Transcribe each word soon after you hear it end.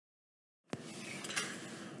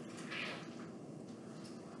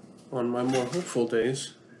on my more hopeful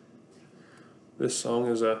days, this song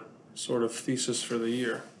is a sort of thesis for the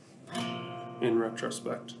year, in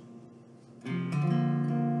retrospect.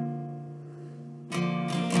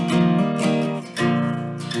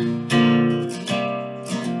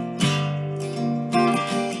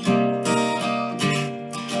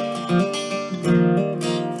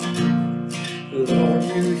 Lord,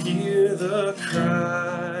 you hear the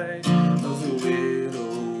cry of the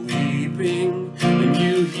widow weeping, and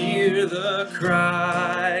you hear the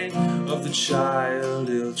cry of the child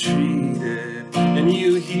ill-treated, and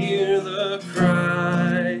you hear the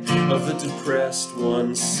cry of the depressed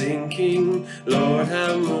one sinking. Lord,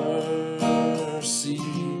 have mercy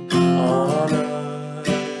on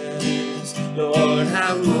us. Lord,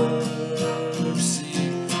 have mercy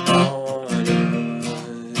on us.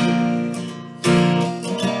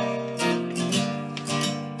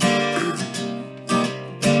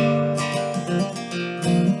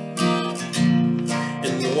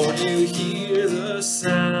 And Lord, you hear the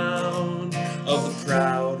sound of the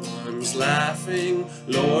proud ones laughing.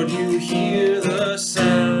 Lord, you hear the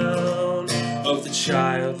sound of the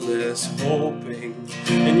childless hoping.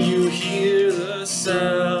 And you hear the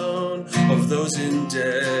sound of those in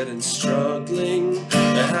debt and struggling.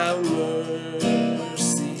 Have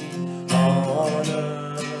mercy on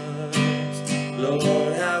us.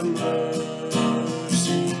 Lord, have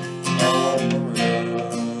mercy on us.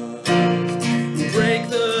 Break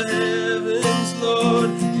the heavens,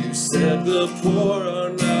 Lord. You said the poor are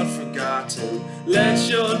not forgotten. Let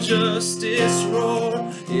your justice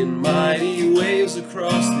roar in mighty waves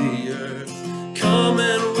across the earth. Come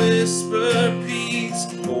and whisper peace,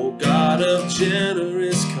 O God of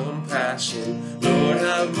generous compassion. Lord,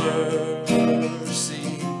 have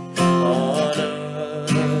mercy on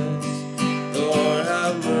us. Lord,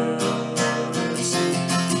 have mercy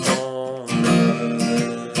on us.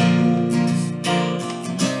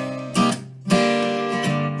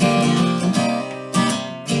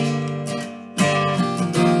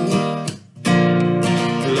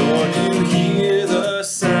 Lord, you hear the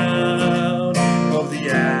sound of the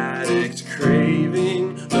addict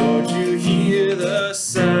craving. Lord, you hear the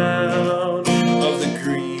sound of the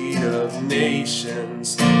greed of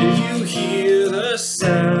nations. And you hear the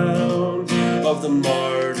sound of the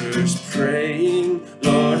martyrs praying.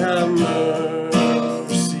 Lord, have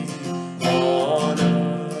mercy on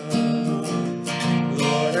us.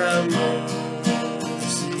 Lord, have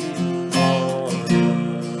mercy on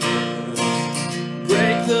us.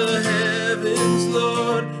 Break the heavens,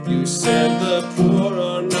 Lord. You said the poor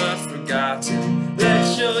are not forgotten.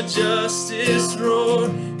 Let your justice roar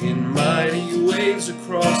in mighty waves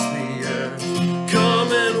across the earth.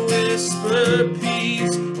 Come and whisper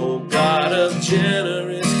peace, O God of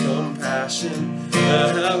generous compassion.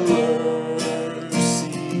 Have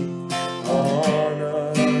mercy on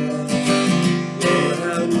us. Lord,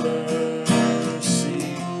 have mercy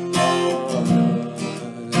on us.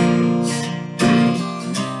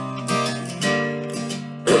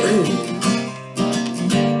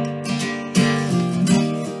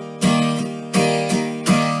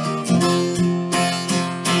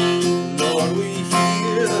 Lord, we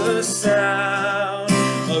hear the sound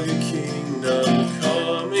of your kingdom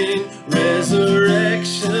coming,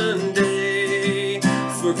 resurrection day,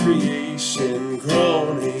 for creation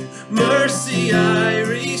groaning. Mercy I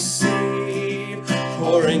receive,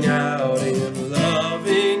 pouring out in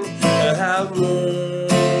loving. Have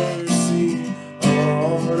mercy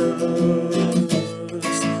on us.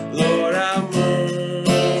 Lord, have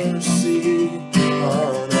mercy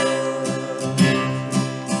on us.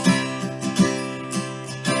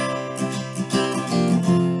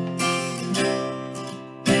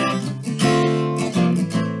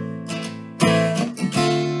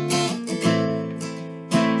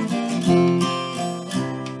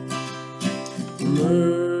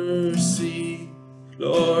 Mercy,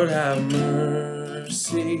 Lord, have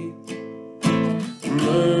mercy.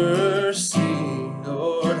 Mercy.